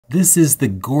This is the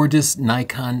gorgeous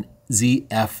Nikon Z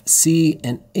FC,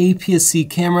 an APS-C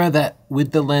camera that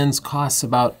with the lens costs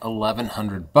about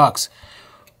 $1,100.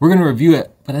 We're gonna review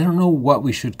it, but I don't know what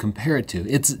we should compare it to.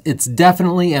 It's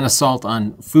definitely an assault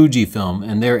on Fujifilm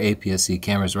and their APS-C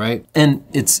cameras, right? And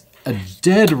it's a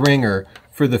dead ringer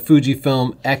for the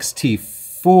Fujifilm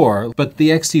X-T4, but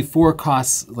the X-T4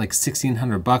 costs like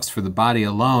 $1,600 for the body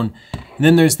alone. And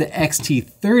then there's the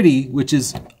X-T30, which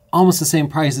is almost the same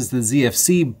price as the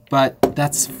ZFC, but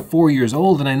that's 4 years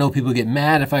old, and I know people get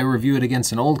mad if I review it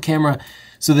against an old camera.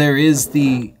 So there is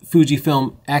the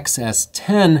Fujifilm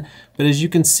XS10, but as you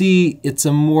can see, it's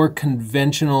a more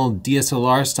conventional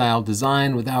DSLR style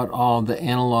design without all the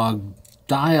analog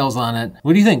dials on it.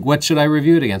 What do you think? What should I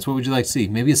review it against? What would you like to see?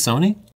 Maybe a Sony?